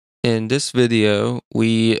In this video,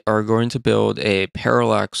 we are going to build a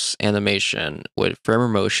parallax animation with framer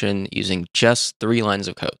motion using just 3 lines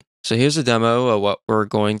of code. So here's a demo of what we're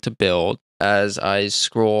going to build. As I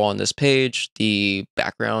scroll on this page, the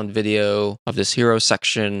background video of this hero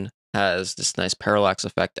section has this nice parallax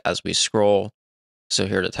effect as we scroll. So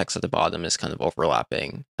here the text at the bottom is kind of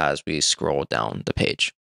overlapping as we scroll down the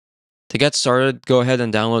page. To get started, go ahead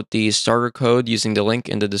and download the starter code using the link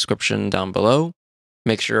in the description down below.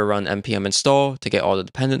 Make sure to run npm install to get all the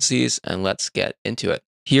dependencies, and let's get into it.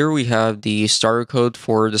 Here we have the starter code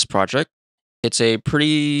for this project. It's a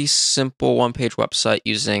pretty simple one-page website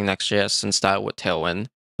using next.js and style with Tailwind.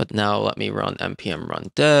 But now let me run npm run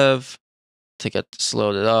dev to get this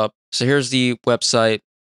loaded up. So here's the website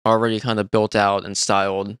already kind of built out and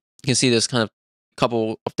styled. You can see there's kind of a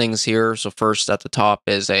couple of things here. So first at the top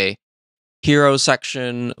is a hero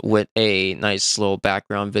section with a nice little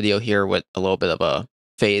background video here with a little bit of a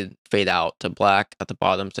fade out to black at the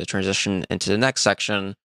bottom to transition into the next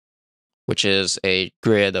section, which is a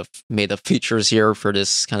grid of made of features here for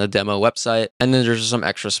this kind of demo website. And then there's some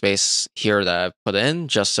extra space here that I've put in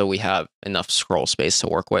just so we have enough scroll space to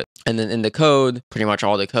work with. And then in the code, pretty much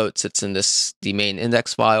all the code sits in the main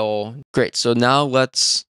index file. Great. So now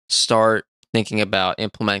let's start thinking about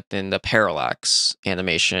implementing the parallax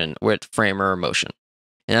animation with framer motion.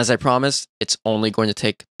 And as I promised, it's only going to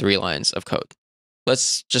take 3 lines of code.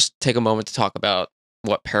 Let's just take a moment to talk about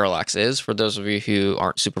what parallax is for those of you who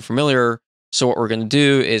aren't super familiar. So what we're going to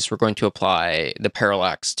do is we're going to apply the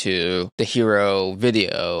parallax to the hero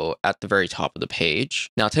video at the very top of the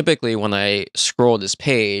page. Now, typically when I scroll this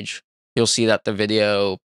page, you'll see that the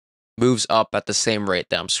video moves up at the same rate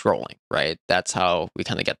that I'm scrolling, right? That's how we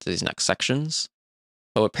kind of get to these next sections.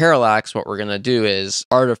 But with parallax, what we're going to do is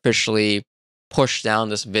artificially push down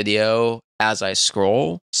this video as I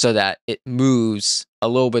scroll so that it moves a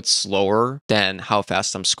little bit slower than how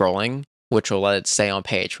fast I'm scrolling, which will let it stay on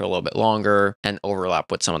page for a little bit longer and overlap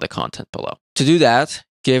with some of the content below. To do that,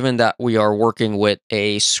 given that we are working with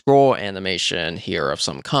a scroll animation here of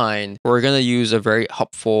some kind, we're going to use a very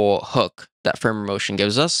helpful hook that framer motion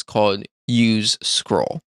gives us called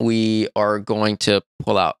useScroll. We are going to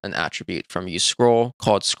pull out an attribute from useScroll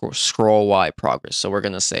called scroll y progress. So we're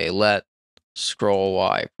going to say let scroll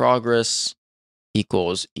y progress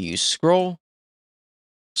equals useScroll.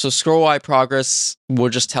 So scroll y progress will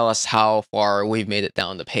just tell us how far we've made it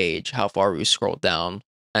down the page, how far we scrolled down,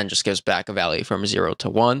 and just gives back a value from 0 to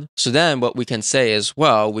 1. So then what we can say is,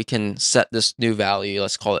 well, we can set this new value,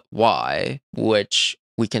 let's call it y, which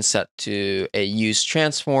we can set to a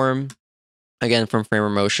useTransform, again from framer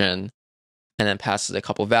motion, and then pass it a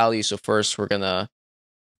couple values. So first we're going to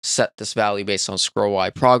set this value based on scroll y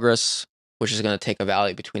progress, which is going to take a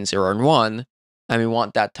value between 0 and 1. And we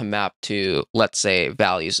want that to map to, let's say,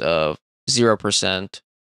 values of 0%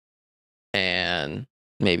 and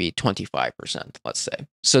maybe 25%, let's say.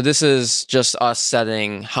 So this is just us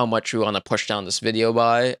setting how much we want to push down this video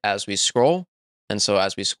by as we scroll. And so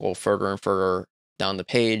as we scroll further and further down the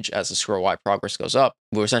page, as the scroll y progress goes up,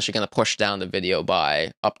 we're essentially going to push down the video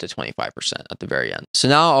by up to 25% at the very end. So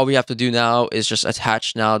now all we have to do now is just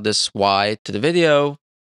attach now this y to the video.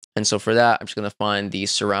 And so for that, I'm just going to find the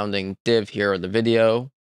surrounding div here of the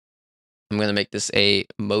video. I'm going to make this a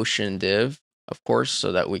motion div, of course,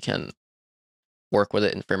 so that we can work with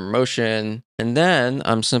it in framer motion. And then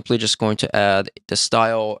I'm simply just going to add the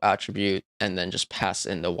style attribute and then just pass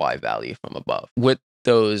in the y value from above. With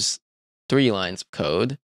those 3 lines of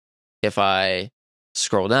code, if I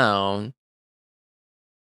scroll down,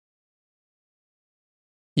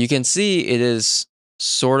 you can see it is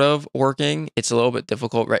sort of working. It's a little bit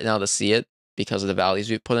difficult right now to see it because of the values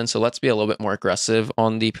we put in. So let's be a little bit more aggressive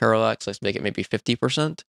on the parallax. Let's make it maybe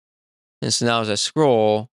 50%. And so now as I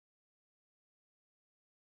scroll,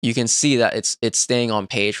 you can see that it's staying on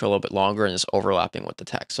page for a little bit longer and it's overlapping with the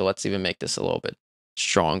text. So let's even make this a little bit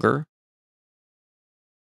stronger.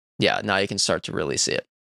 Yeah, now you can start to really see it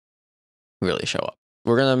really show up.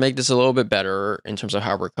 We're going to make this a little bit better in terms of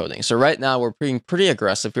how we're coding. So right now we're being pretty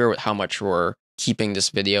aggressive here with how much we're keeping this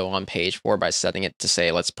video on page for by setting it to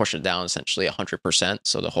say, let's push it down essentially 100%.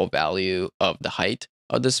 So the whole value of the height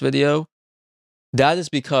of this video. That is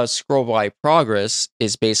because scroll y progress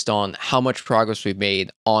is based on how much progress we've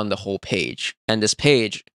made on the whole page. And this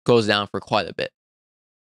page goes down for quite a bit.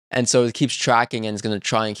 And so it keeps tracking and it's going to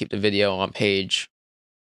try and keep the video on page,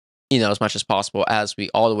 as much as possible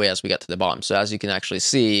all the way as we get to the bottom. So as you can actually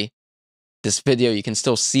see, this video, you can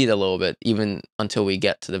still see it a little bit even until we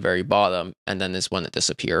get to the very bottom, and then is when it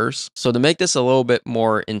disappears. So to make this a little bit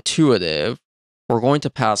more intuitive, we're going to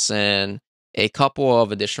pass in a couple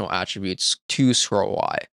of additional attributes to scroll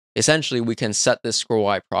y. essentially we can set this scroll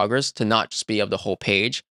Y progress to not just be of the whole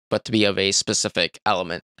page, but to be of a specific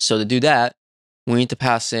element. So to do that, we need to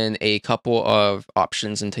pass in a couple of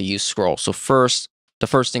options into useScroll. So the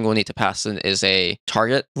first thing we'll need to pass in is a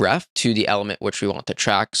target ref to the element which we want to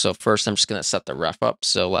track. So first I'm just going to set the ref up.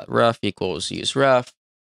 So let ref equals useRef.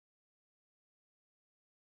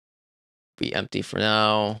 Be empty for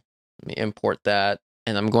now. Let me import that.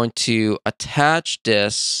 And I'm going to attach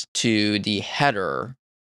this to the header,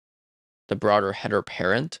 the broader header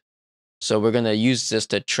parent. So we're going to use this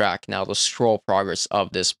to track now the scroll progress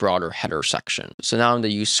of this broader header section. So now in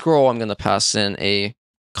the useScroll, I'm going to pass in a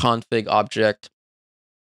config object.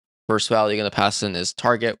 First value you're going to pass in is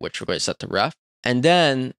target, which we're going to set to ref. And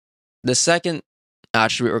then the second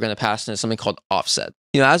attribute we're going to pass in is something called offset.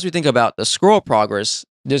 As we think about the scroll progress,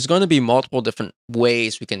 there's going to be multiple different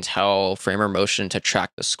ways we can tell Framer Motion to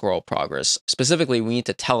track the scroll progress. Specifically, we need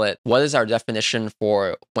to tell it what is our definition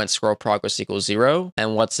for when scroll progress equals 0,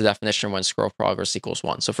 and what's the definition when scroll progress equals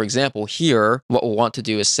 1. So for example, here, what we'll want to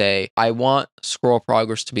do is say, I want scroll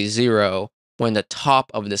progress to be 0 when the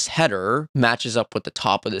top of this header matches up with the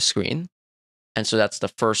top of the screen. And so that's the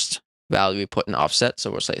first value we put in offset.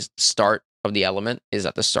 So we'll say start of the element is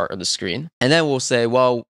at the start of the screen. And then we'll say,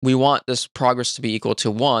 well, we want this progress to be equal to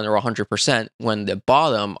 1 or 100% when the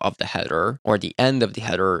bottom of the header or the end of the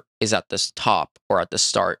header is at this top or at the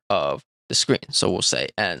start of the screen. So we'll say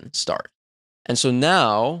end start. And so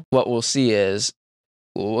now what we'll see is,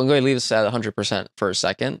 I'm going to leave this at 100% for a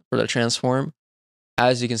second for the transform.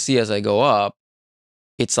 As you can see, as I go up,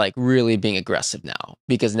 it's like really being aggressive now,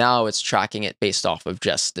 because now it's tracking it based off of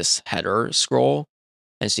just this header scroll.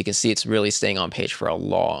 And so you can see it's really staying on page for a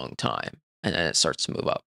long time, and then it starts to move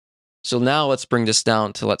up. So now let's bring this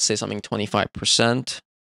down to, let's say, something 25%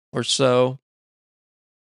 or so.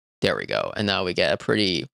 There we go. And now we get a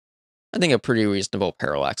pretty reasonable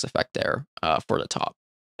parallax effect there for the top.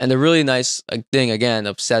 And the really nice thing, again,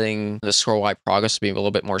 of setting the scroll Y progress to be a little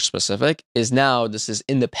bit more specific is now this is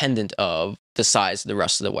independent of the size of the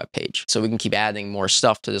rest of the web page. So we can keep adding more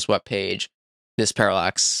stuff to this web page. This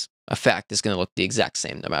parallax effect is going to look the exact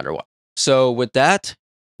same no matter what. So with that,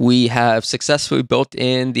 we have successfully built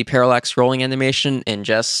in the parallax scrolling animation in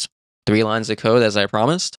just 3 lines of code, as I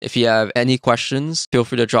promised. If you have any questions, feel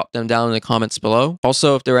free to drop them down in the comments below.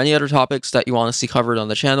 Also, if there are any other topics that you want to see covered on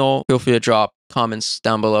the channel, feel free to drop comments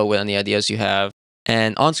down below with any ideas you have.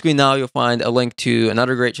 And on screen now, you'll find a link to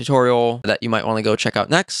another great tutorial that you might want to go check out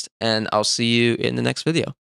next, and I'll see you in the next video.